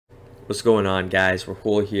What's going on, guys?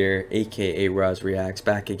 Rahul here, aka Raz Reacts,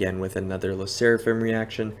 back again with another SSERAFIM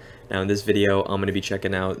reaction. Now in this video, I'm going to be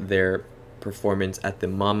checking out their performance at the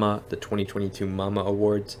 2022 Mama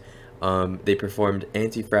Awards. They performed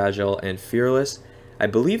Anti-Fragile and Fearless. I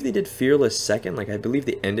believe they did Fearless second, I believe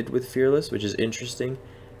they ended with Fearless, which is interesting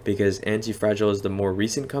because Anti-Fragile is the more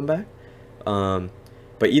recent comeback. But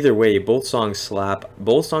either way, both songs slap.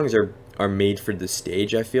 Both songs are made for the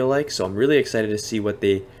stage, I feel like, so I'm really excited to see what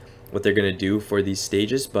they're gonna do for these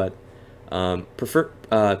stages. But not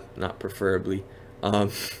preferably,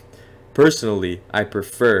 personally I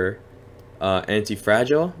prefer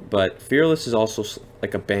Anti-Fragile, but Fearless is also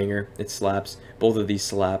like a banger. It slaps. Both of these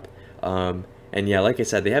slap. And yeah, like I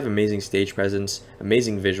said, they have amazing stage presence,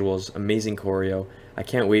 amazing visuals, amazing choreo. I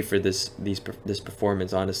can't wait for this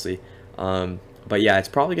performance, honestly. But yeah, it's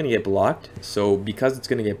probably going to get blocked. So because it's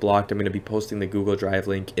going to get blocked, I'm going to be posting the Google Drive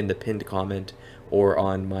link in the pinned comment or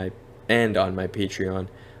on my Patreon.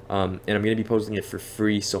 And I'm going to be posting it for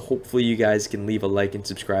free. So hopefully you guys can leave a like and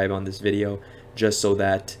subscribe on this video, just so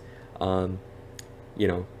that, you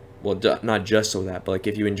know, well, not just so that, but like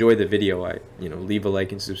if you enjoy the video, leave a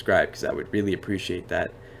like and subscribe, because I would really appreciate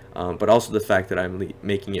that. But also the fact that I'm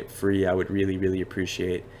making it free, I would really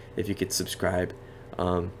appreciate if you could subscribe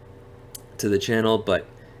to the channel. But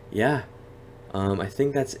yeah, I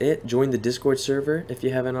think that's it. Join the Discord server if you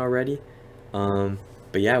haven't already.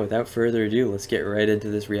 But yeah, without further ado, let's get right into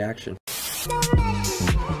this reaction.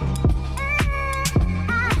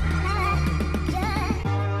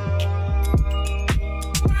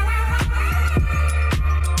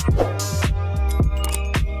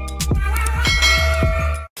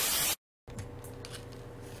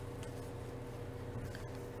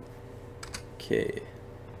 Okay.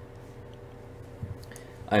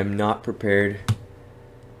 I am not prepared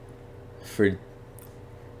for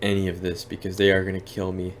any of this because they are going to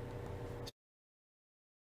kill me.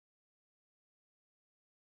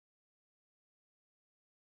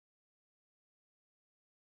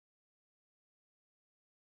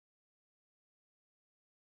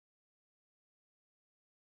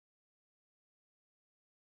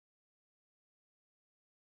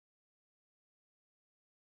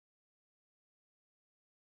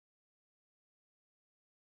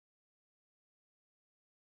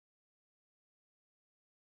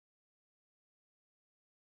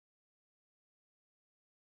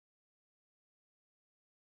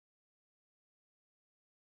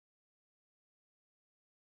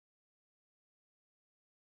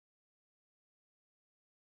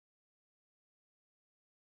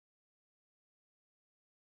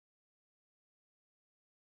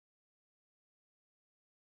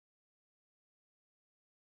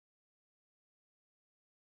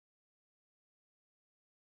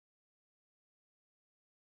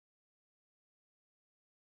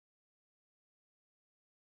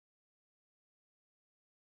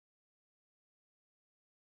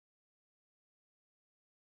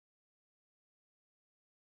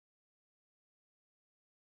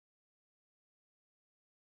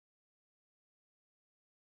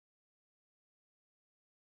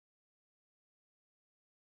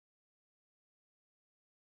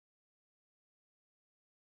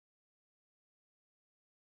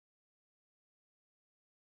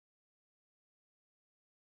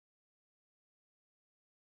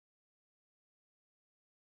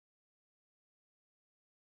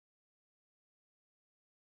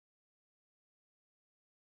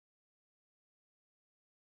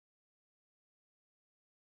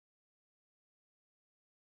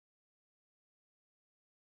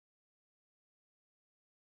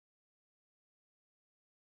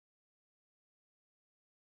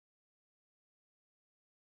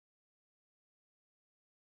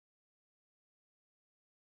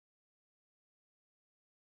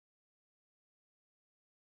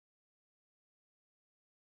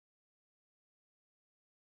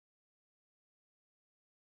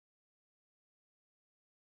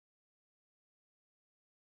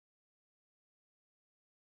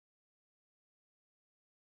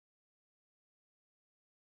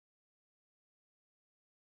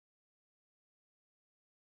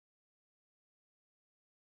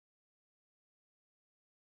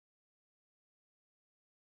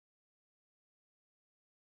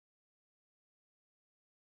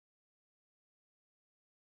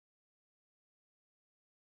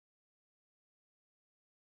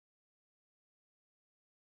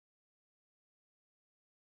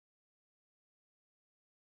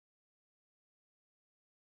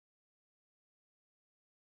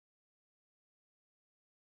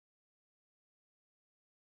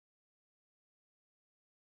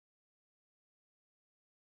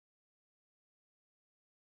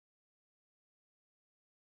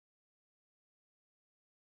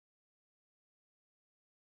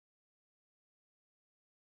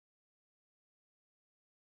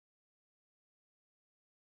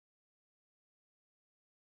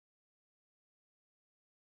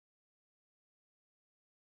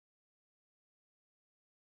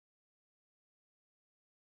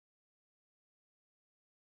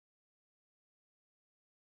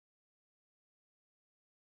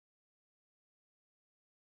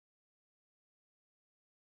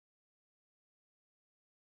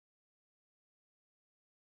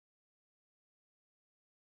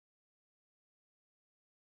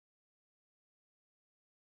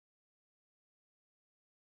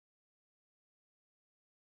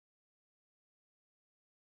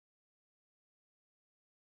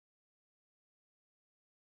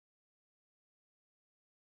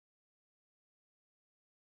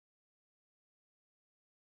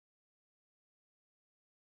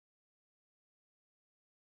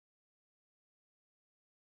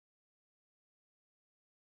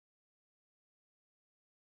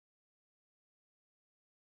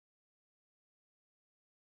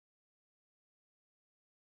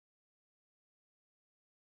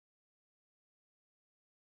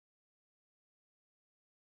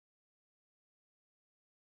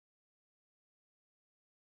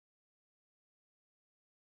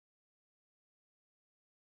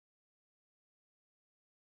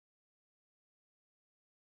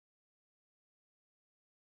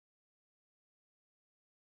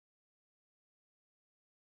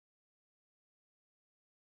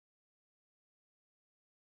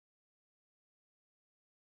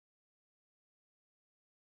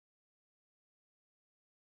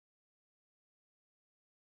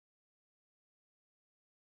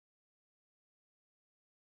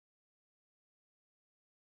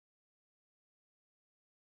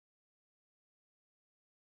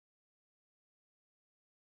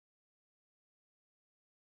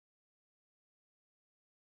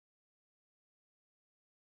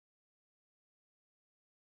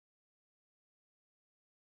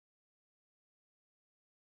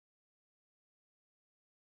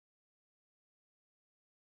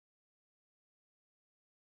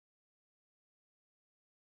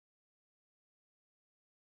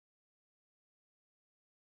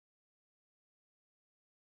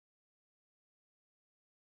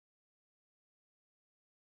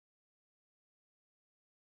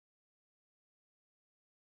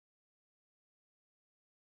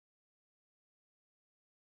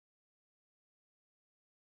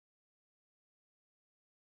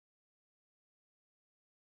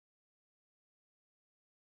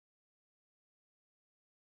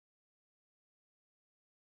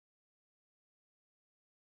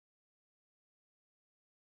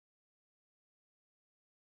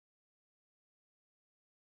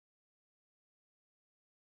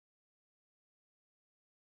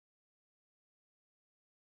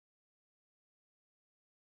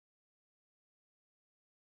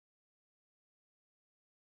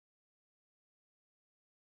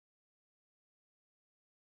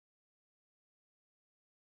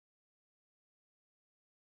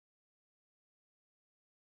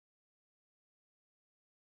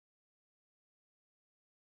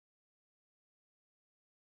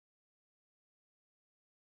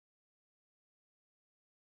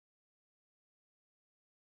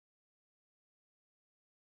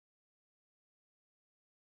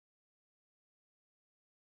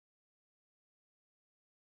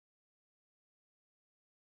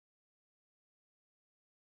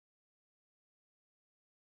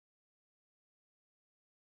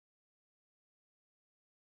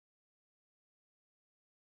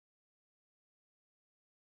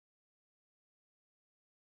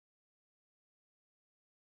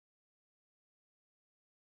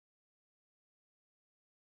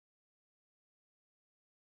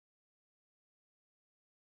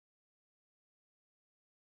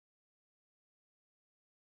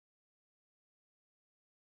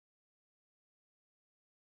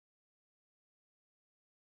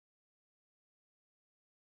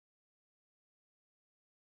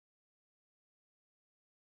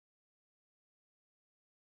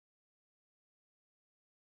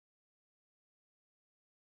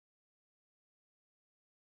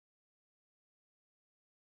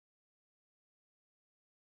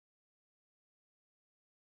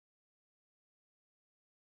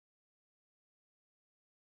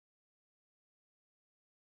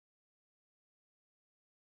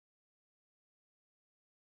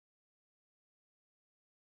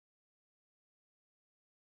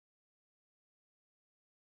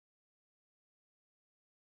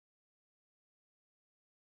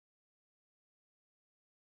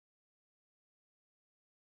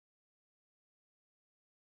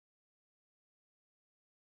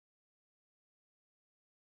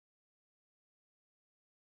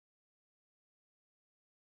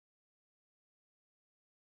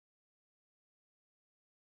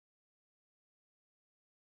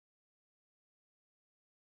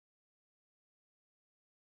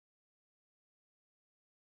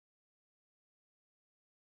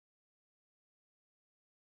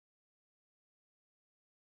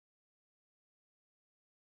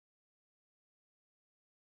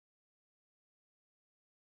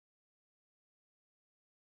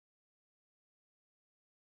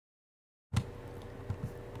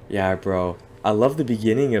 Yeah, bro. I love the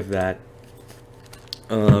beginning of that.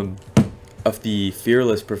 Um, of the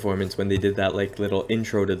Fearless performance when they did that like little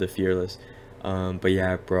intro to the Fearless. But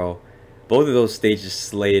yeah, bro, both of those stages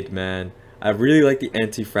slayed, man. I really like the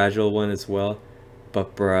Anti-Fragile one as well,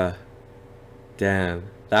 but bruh, damn,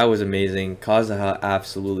 that was amazing. Kazuha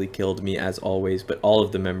absolutely killed me as always, but all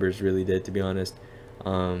of the members really did, to be honest.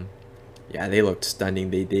 Um, yeah, they looked stunning.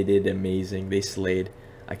 They did amazing. They slayed.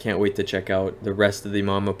 I can't wait to check out the rest of the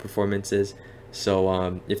Mama performances.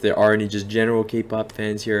 So if there are any just general K-pop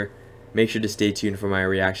fans here, make sure to stay tuned for my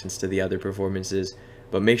reactions to the other performances.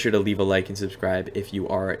 But make sure to leave a like and subscribe if you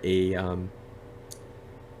are a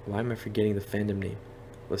why am I forgetting the fandom name?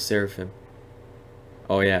 SSERAFIM.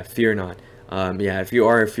 Oh yeah, Fear Not. Yeah, if you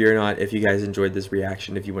are a Fear Not, if you guys enjoyed this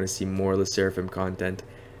reaction, if you want to see more SSERAFIM content,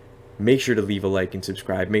 make sure to leave a like and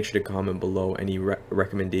subscribe. Make sure to comment below any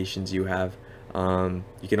recommendations you have.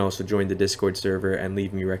 You can also join the Discord server and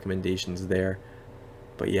leave me recommendations there.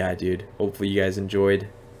 But yeah, dude, hopefully you guys enjoyed.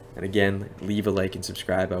 And again, leave a like and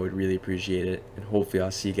subscribe. I would really appreciate it. And hopefully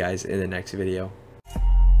I'll see you guys in the next video.